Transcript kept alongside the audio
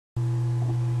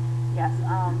Yes,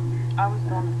 I was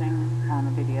doing a thing on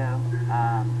a video,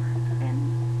 and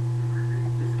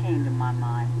this came to my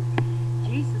mind.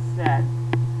 Jesus said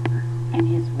in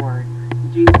his word,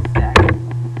 Jesus said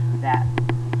that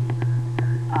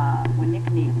when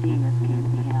Nicodemus came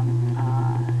to him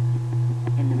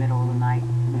in the middle of the night,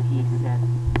 he said,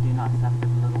 "Do not suffer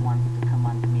the little ones to come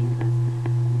unto me, because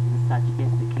such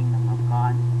is the kingdom of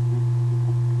God."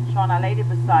 Sean, I laid it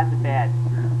beside the bed.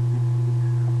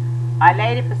 I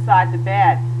laid it beside the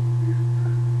bed.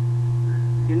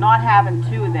 You're not having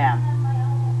two of them.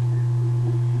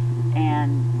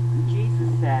 And Jesus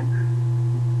said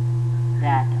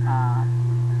that,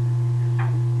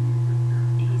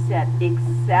 he said,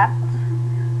 except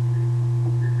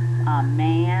a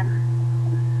man,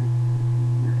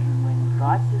 and when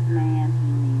God says man,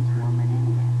 he means woman and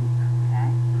men,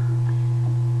 okay?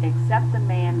 Except a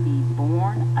man be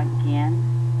born again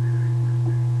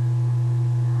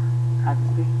of the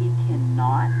Spirit, he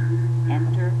cannot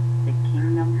enter the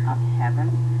kingdom of heaven.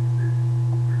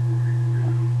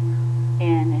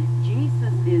 And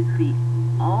Jesus is the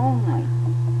only,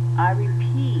 I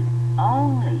repeat,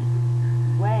 only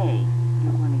way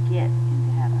you're going to get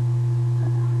into heaven.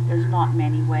 There's not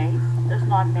many ways. There's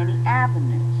not many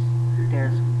avenues.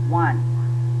 There's one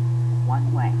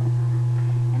way.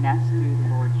 And that's through the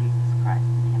Lord Jesus Christ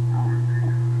and him only.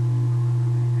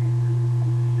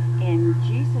 And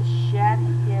Jesus shed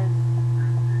his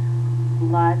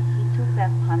blood. He took that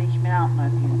punishment. I don't know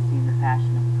if you've seen the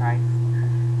Passion of Christ.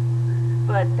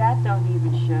 But that don't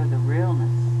even show the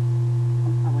realness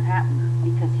of what happened,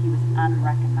 because he was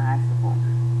unrecognizable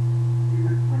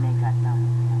when they got done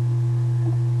with him.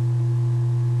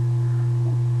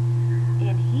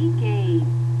 And he gave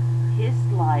his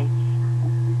life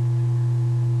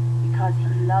because he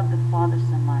loved the Father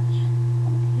so much.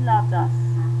 He loved us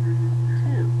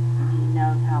too. And he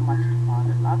knows how much the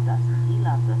Father loved us. And he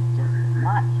loves us just as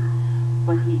much.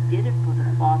 But he did it for the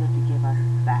Father to give us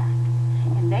back.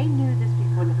 And they knew this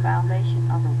before the foundation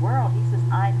of the world. He says,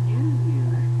 I knew you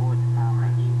before the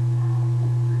foundation.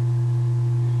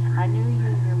 I knew you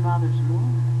in your mother's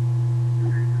womb.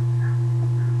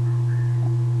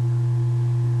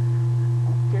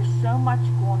 There's so much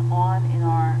going on in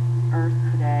our earth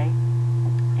today,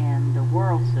 and the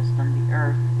world system, the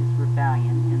earth is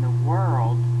rebellion, and the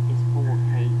world is full of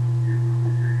hate.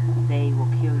 They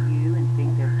will kill you and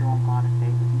think they're doing God a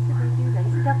favor. He said, they do that. He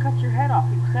said, they'll cut your head off.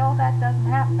 People say, oh, that doesn't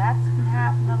happen. That's been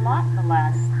happening a lot in the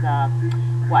last,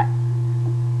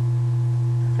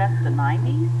 since the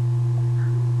 90s?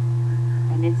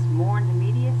 And it's more in the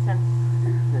media since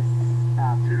the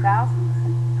 2000s.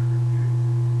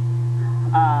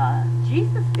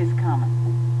 Jesus is coming.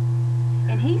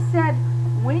 And he said,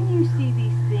 when you see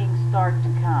these things start to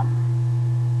come,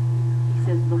 he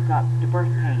says, look up, the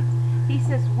birth pains. He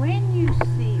says, when you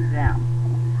see them,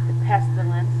 the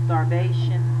pestilence,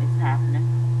 starvation is happening.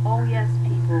 Oh yes,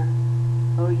 people.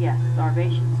 Oh yes,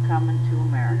 starvation's coming to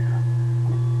America.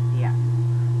 Yeah.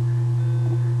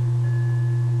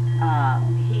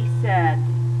 He said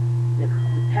that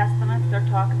the pestilence, they're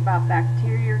talking about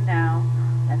bacteria now.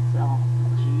 That's all.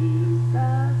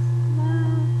 Jesus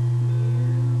loves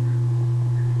you.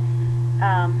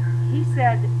 He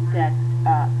said that,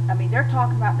 they're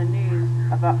talking about in the news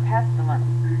about pestilence,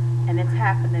 and it's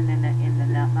happening in the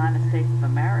United States of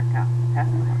America,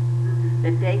 pestilence,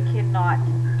 that they cannot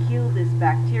kill this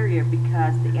bacteria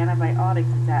because the antibiotics,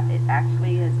 it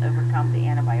actually has overcome the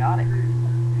antibiotics.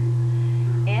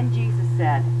 And Jesus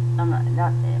said,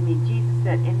 Jesus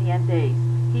said in the end days,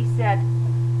 he said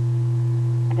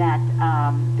that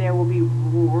there will be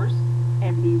wars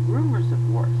and be rumors of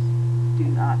wars. Do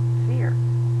not fear.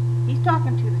 He's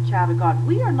talking to the child of God.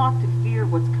 We are not to fear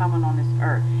what's coming on this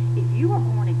earth. If you are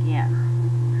born again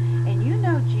and you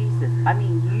know Jesus,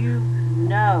 you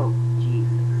know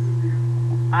Jesus.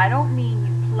 I don't mean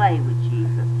you play with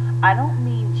Jesus. I don't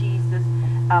mean Jesus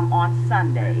on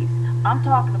Sundays. I'm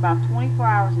talking about 24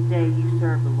 hours a day you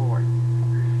serve the Lord.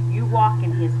 You walk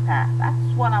in his path.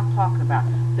 That's what I'm talking about.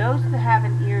 Those that have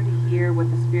an ear to hear what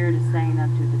the Spirit is saying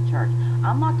unto the church.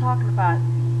 I'm not talking about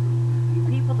you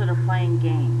people that are playing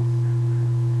games.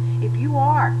 If you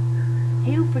are,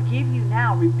 he'll forgive you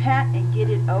now. Repent and get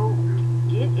it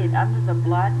under the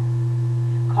blood.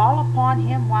 Call upon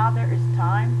him while there is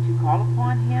time to call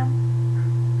upon him.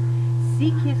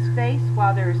 Seek his face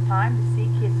while there is time to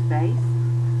seek his face.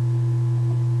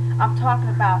 I'm talking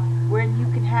about where you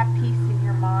can have peace in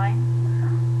your mind.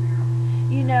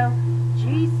 You know,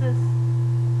 Jesus,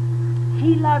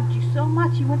 he loved you so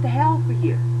much, he went to hell for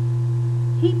you.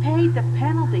 He paid the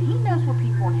penalty. He knows what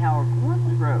people in hell are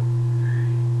going through.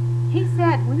 He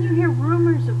said, when you hear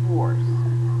rumors of wars,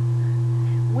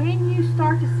 when you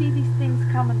start to see these things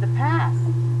coming to pass,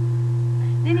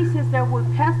 then he says there will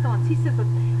be pestilence. He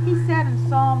said in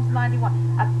Psalms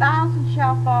 91, 1,000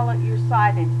 shall fall at your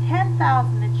side and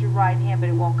 10,000 at your right hand, but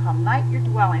it won't come nigh your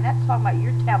dwelling. That's talking about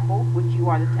your temple, which you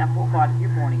are the temple of God if you're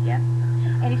born again.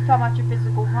 And he's talking about your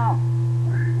physical home.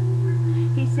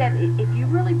 He said, if you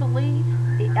really believe,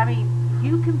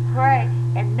 you can pray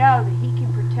and know that he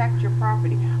can protect your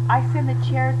property. I send the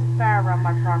chariots of fire around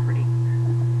my property.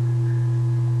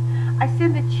 I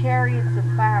send the chariots of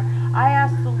fire. I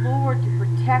ask the Lord to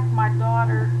protect my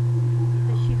daughter.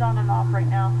 She's on and off right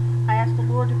now. I ask the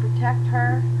Lord to protect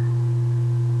her.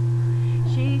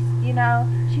 She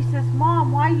says,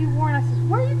 Mom, why are you worrying? I says,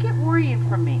 where you get worrying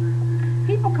from me?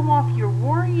 People come off, you're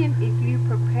worrying if you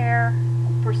prepare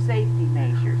for safety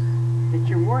measures, that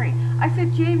you're worrying. I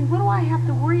said, Jamie, what do I have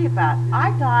to worry about?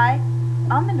 I die,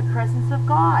 I'm in the presence of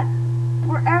God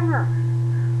forever.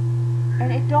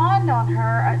 And it dawned on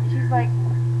her, she's like,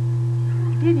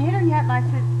 it didn't hit her yet, and I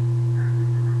said,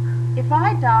 if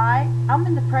I die, I'm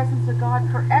in the presence of God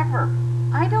forever.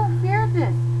 I don't fear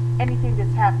anything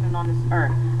that's happening on this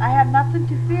earth. I have nothing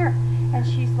to fear. And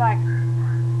she's like,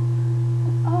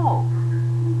 oh.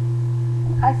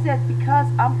 I said, because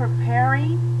I'm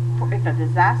preparing for if a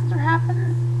disaster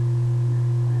happens.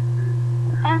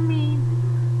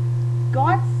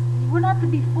 We're not to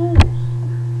be fools.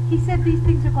 He said these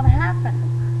things are going to happen.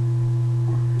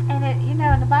 And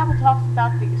and the Bible talks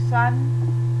about the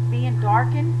sun being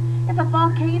darkened. If a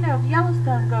volcano of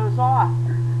Yellowstone goes off,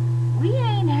 we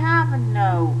ain't having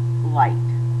no light.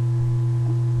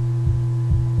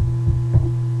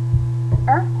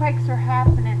 Earthquakes are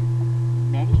happening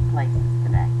in many places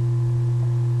today.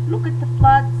 Look at the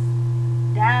floods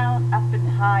down, up in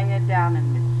Ohio, down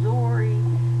in Missouri,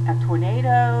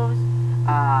 tornadoes.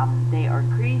 They are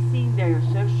increasing. They are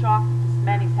so shocked that this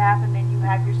many's happening. You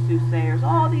have your soothsayers.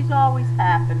 Oh, these always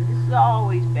happen. This has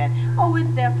always been. Oh,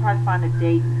 and they'll try to find a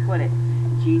date and put it.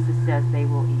 Jesus says they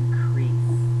will increase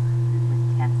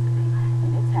intensity.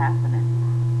 And it's happening.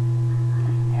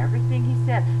 Everything he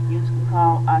said. You can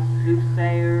call us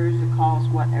soothsayers or call us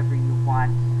whatever you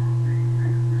want.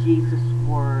 Jesus'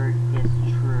 word is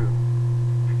true.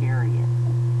 Period.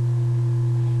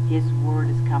 His word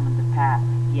is coming to pass.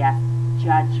 Yes,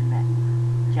 judgment.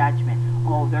 Judgment.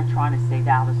 Oh, they're trying to say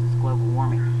now this is global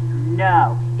warming.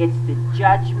 No, it's the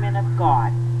judgment of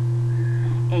God.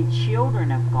 And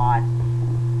children of God,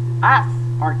 us,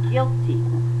 are guilty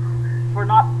for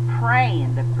not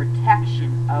praying the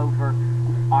protection over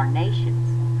our nations,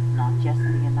 not just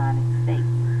the United States.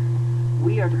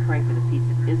 We are to pray for the peace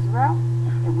of Israel,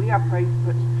 and we are to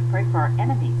pray for our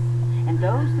enemies. And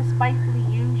those that spitefully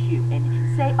use you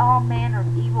and say all manner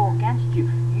of evil against you,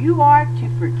 you are to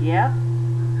forgive,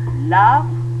 love,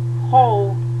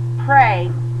 hold, pray,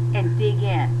 and dig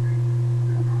in.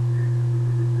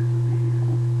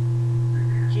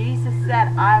 Jesus said,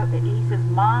 he says,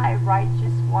 my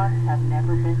righteous ones have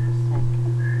never been forsaken.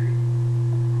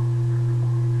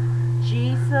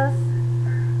 Jesus,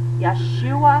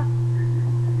 Yeshua,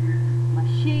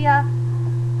 Mashiach,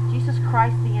 Jesus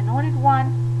Christ, the Anointed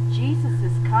One, Jesus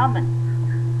is coming.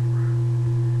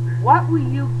 What will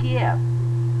you give?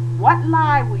 What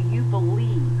lie will you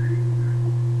believe?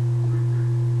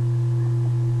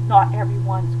 Not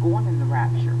everyone's going in the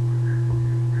rapture.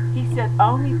 He said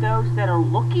only those that are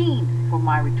looking for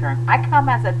my return. I come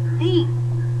as a thief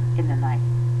in the night.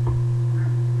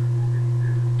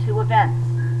 Two events.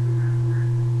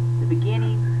 The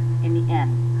beginning and the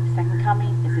end. The second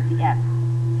coming is at the end.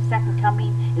 The second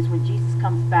coming is when Jesus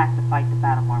comes back to fight the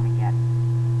battle of Armageddon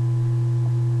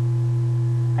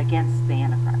against the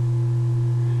Antichrist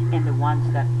and the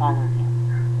ones that follow him,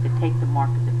 to take the mark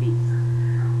of the beast,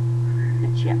 the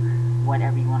chip,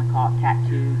 whatever you want to call it,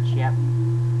 tattoo, chip.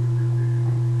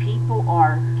 People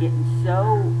are getting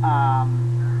so,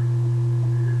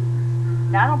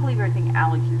 now I don't believe everything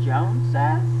Alex Jones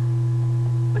says,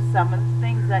 but some of the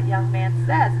things that young man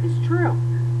says is true.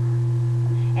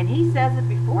 And he says it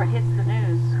before it hits the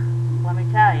news. Let me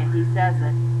tell you, he says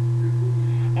it.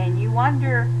 And you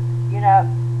wonder,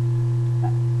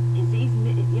 is these,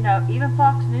 even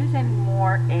Fox News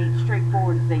anymore ain't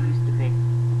straightforward as they used to be.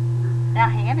 Now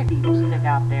Hannity will stick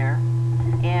out there,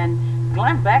 and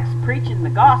Glenn Beck's preaching the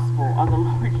gospel of the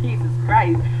Lord Jesus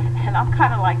Christ, and I'm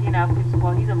kind of like,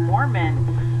 well, he's a Mormon.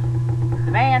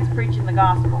 The man's preaching the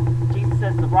gospel. Jesus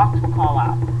says the rocks will call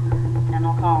out, and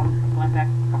I'll call him Glenn Beck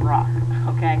a rock.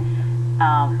 Okay,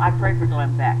 I pray for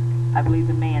Glenn Beck. I believe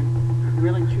the man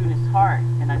really true in his heart,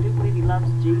 and I do believe he loves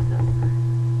Jesus.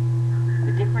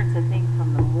 The difference, I think,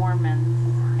 from the Mormons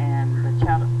and the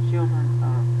children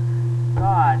of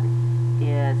God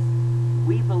is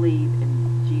We believe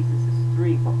in Jesus is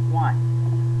three, but one.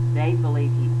 They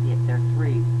believe they're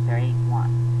three, there ain't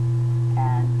one.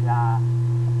 And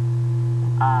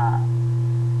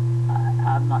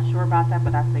I'm not sure about that,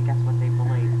 but I think that's what they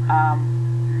believe.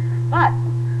 But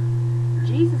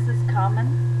Jesus is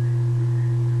coming.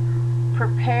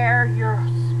 Prepare your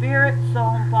spirit,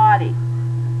 soul, and body.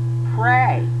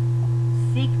 Pray.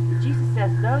 Seek. Jesus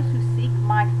says, those who seek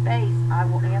my face, I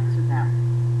will answer them.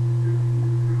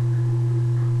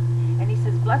 And he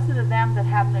says, blessed are them that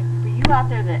have no, for you out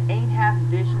there that ain't having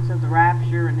visions of the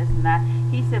rapture and this and that,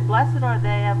 he said, blessed are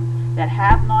them that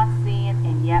have not seen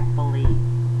and yet believe.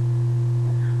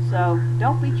 So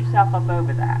don't beat yourself up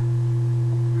over that.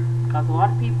 Because a lot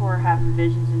of people are having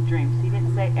visions and dreams. He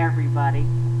didn't say everybody.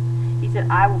 He said,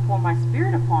 I will pour my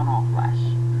spirit upon all flesh.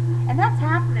 And that's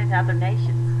happening in other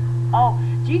nations. Oh,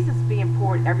 Jesus is being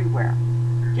poured everywhere.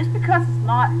 Just because it's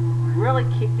not really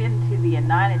kicked into the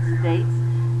United States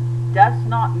does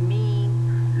not mean,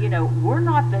 you know, we're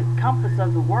not the compass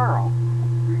of the world.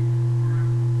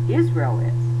 Israel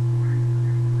is.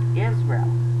 Israel.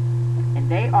 And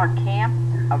they are camped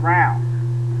around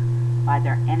by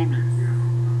their enemies.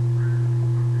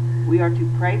 We are to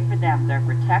pray for them, their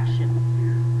protection.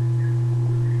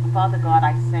 Father God,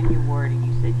 I send your word and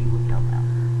you said you will heal them.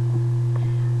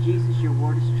 Jesus, your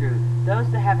word is true. Those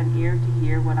that have an ear to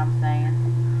hear what I'm saying,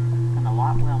 and a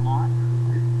lot will not.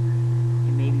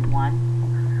 It may be one,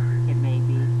 it may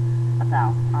be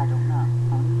 1,000, I don't know.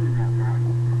 Only you know, Lord.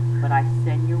 But I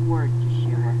send your word,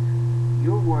 Yeshua.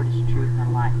 Your word is truth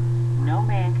and life. No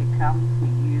man can come to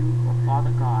you or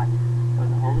Father God or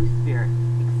the Holy Spirit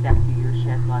except through your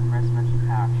shed blood and resurrection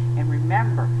power. And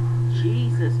remember,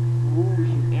 Jesus woos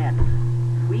you in.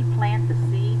 We plant the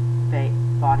seed, the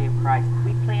body of Christ.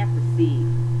 We plant the seed.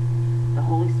 The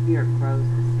Holy Spirit grows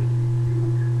the seed.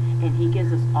 And he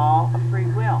gives us all a free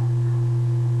will.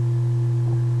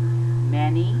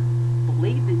 Many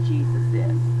believe that Jesus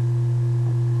is,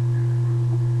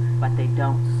 but they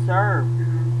don't serve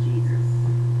Jesus.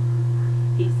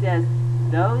 He says,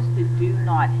 those that do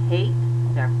not hate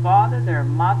their father, their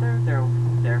mother,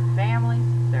 their families,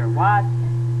 their wives,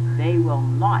 they will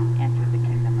not enter the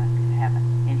kingdom of heaven.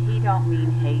 And he don't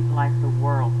mean hate like the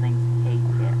world thinks hate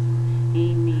is.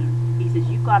 He means, he says,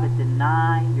 you've got to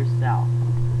deny yourself.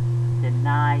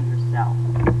 Deny yourself.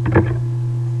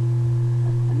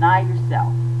 Deny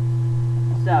yourself.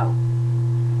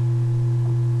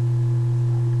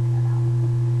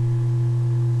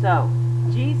 So,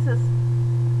 Jesus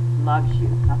loves you.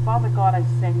 Now, Father God, I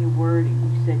send your word,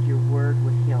 and you said your word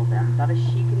would heal them.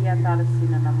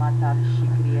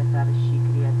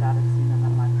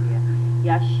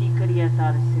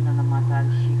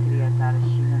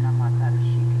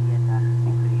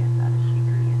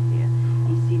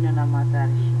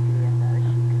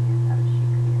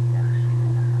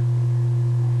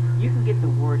 You can get the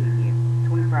word in you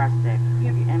 24 hours a day. If you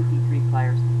have your MP3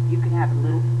 players, you can have a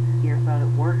little earphone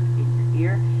at work in your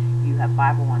ear. You have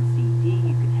Bible on CD.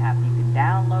 You can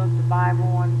download the Bible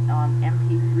on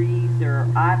MP3s or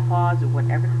iPods or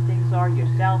whatever the things are, your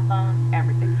cell phone,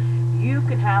 everything. You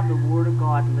can have the Word of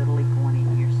God literally going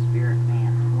in your spirit